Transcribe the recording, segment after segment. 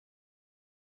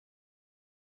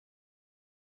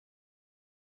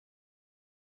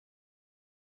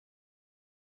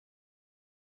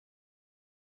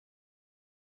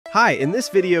Hi, in this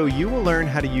video you will learn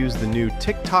how to use the new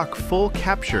TikTok full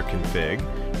capture config.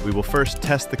 We will first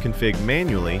test the config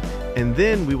manually, and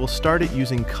then we will start it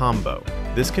using combo.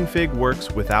 This config works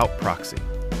without proxy.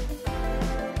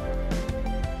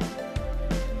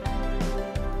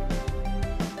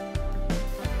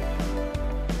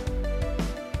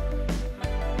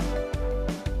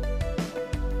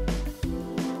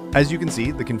 As you can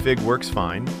see, the config works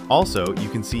fine. Also, you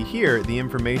can see here the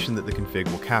information that the config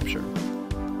will capture.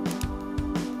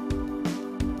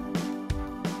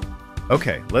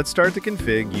 Okay, let's start the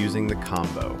config using the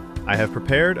combo. I have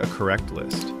prepared a correct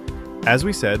list. As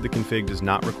we said, the config does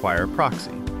not require a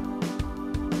proxy.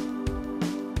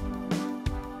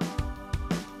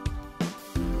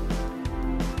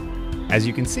 As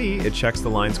you can see, it checks the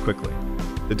lines quickly.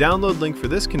 The download link for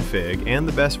this config and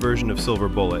the best version of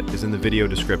SilverBullet is in the video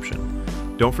description.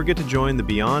 Don't forget to join the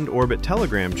Beyond Orbit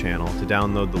Telegram channel to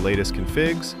download the latest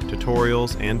configs,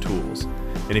 tutorials, and tools.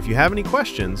 And if you have any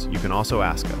questions, you can also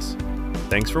ask us.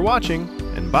 Thanks for watching,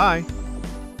 and bye!